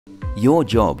Your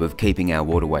job of keeping our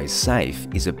waterways safe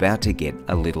is about to get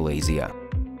a little easier.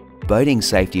 Boating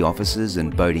safety officers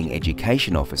and boating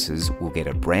education officers will get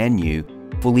a brand new,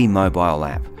 fully mobile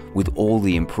app with all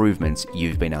the improvements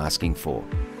you've been asking for.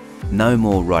 No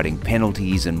more writing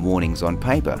penalties and warnings on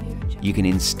paper. You can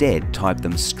instead type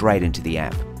them straight into the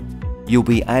app. You'll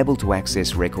be able to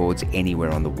access records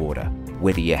anywhere on the water,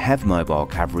 whether you have mobile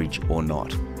coverage or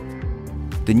not.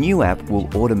 The new app will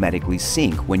automatically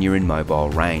sync when you're in mobile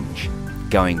range.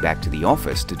 Going back to the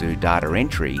office to do data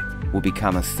entry will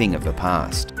become a thing of the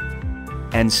past.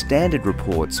 And standard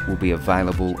reports will be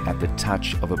available at the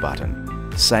touch of a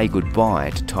button. Say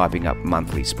goodbye to typing up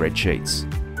monthly spreadsheets.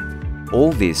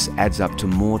 All this adds up to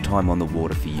more time on the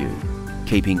water for you,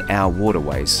 keeping our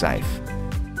waterways safe.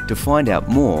 To find out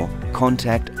more,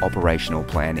 contact Operational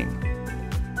Planning.